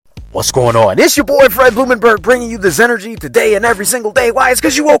What's going on? It's your boy Fred Blumenberg bringing you this energy today and every single day. Why? It's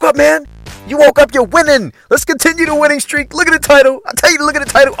because you woke up, man. You woke up, you're winning. Let's continue the winning streak. Look at the title. I tell you to look at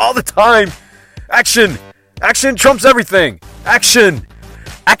the title all the time. Action. Action trumps everything. Action.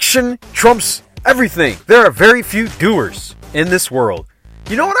 Action trumps everything. There are very few doers in this world.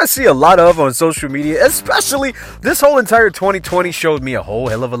 You know what I see a lot of on social media, especially this whole entire 2020 showed me a whole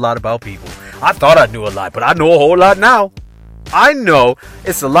hell of a lot about people. I thought I knew a lot, but I know a whole lot now. I know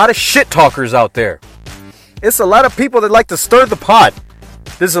it's a lot of shit talkers out there. It's a lot of people that like to stir the pot.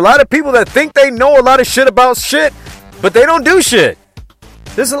 There's a lot of people that think they know a lot of shit about shit, but they don't do shit.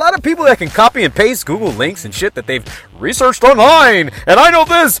 There's a lot of people that can copy and paste Google links and shit that they've researched online, and I know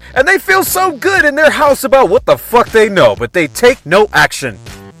this, and they feel so good in their house about what the fuck they know, but they take no action.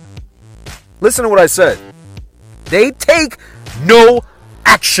 Listen to what I said. They take no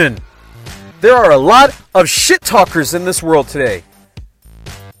action. There are a lot of shit talkers in this world today.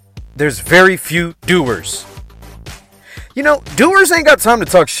 There's very few doers. You know, doers ain't got time to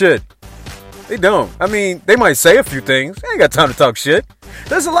talk shit. They don't. I mean, they might say a few things. They ain't got time to talk shit.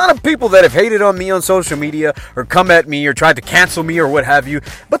 There's a lot of people that have hated on me on social media or come at me or tried to cancel me or what have you.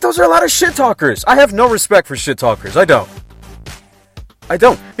 But those are a lot of shit talkers. I have no respect for shit talkers. I don't.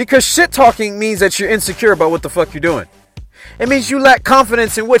 Because shit talking means that you're insecure about what the fuck you're doing. It means you lack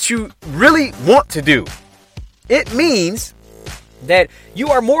confidence in what you really want to do. It means that you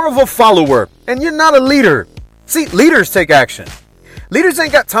are more of a follower and you're not a leader. See, leaders take action. Leaders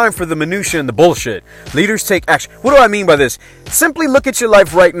ain't got time for the minutia and the bullshit. Leaders take action. What do I mean by this? Simply look at your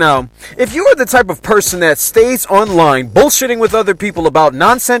life right now. If you are the type of person that stays online bullshitting with other people about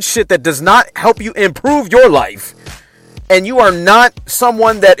nonsense shit that does not help you improve your life, and you are not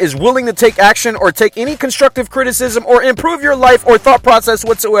someone that is willing to take action or take any constructive criticism or improve your life or thought process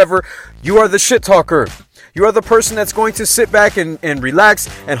whatsoever, you are the shit talker. You are the person that's going to sit back and relax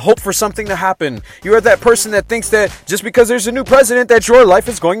and hope for something to happen. You are that person that thinks that just because there's a new president that your life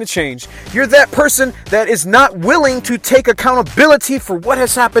is going to change. You're that person that is not willing to take accountability for what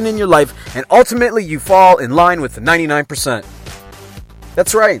has happened in your life, and ultimately you fall in line with the 99%.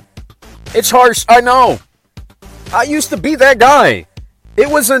 That's right. It's harsh, I know. I used to be that guy. It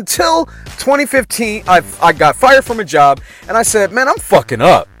was until 2015 I got fired from a job and I said, man, I'm fucking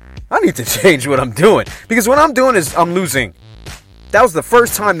up. I need to change what I'm doing, because what I'm doing is I'm losing. That was the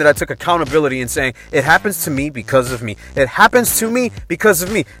first time that I took accountability and saying, it happens to me because of me. It happens to me because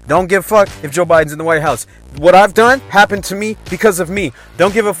of me. Don't give a fuck if Joe Biden's in the White House. What I've done happened to me because of me.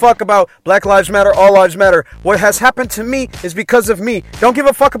 Don't give a fuck about Black Lives Matter, All Lives Matter. What has happened to me is because of me. Don't give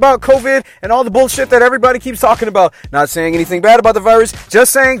a fuck about COVID and all the bullshit that everybody keeps talking about. Not saying anything bad about the virus,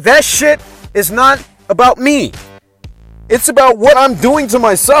 just saying that shit is not about me. It's about what I'm doing to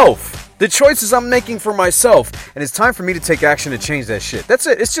myself. The choices I'm making for myself. And it's time for me to take action to change that shit. That's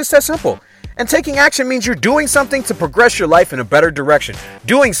it. It's just that simple. And taking action means you're doing something to progress your life in a better direction.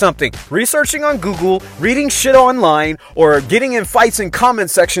 Doing something. Researching on Google, reading shit online, or getting in fights in comment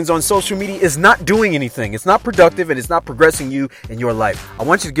sections on social media is not doing anything. It's not productive and it's not progressing you in your life. I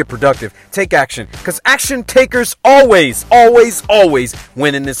want you to get productive. Take action. Because action takers always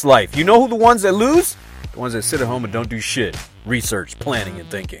win in this life. You know who the ones that lose? The ones that sit at home and don't do shit. Research, planning, and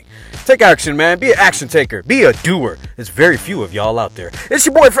thinking. Take action, man. Be an action taker. Be a doer. There's very few of y'all out there. It's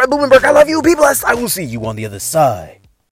your boy, Fred Blumenberg. I love you, people. I will see you on the other side.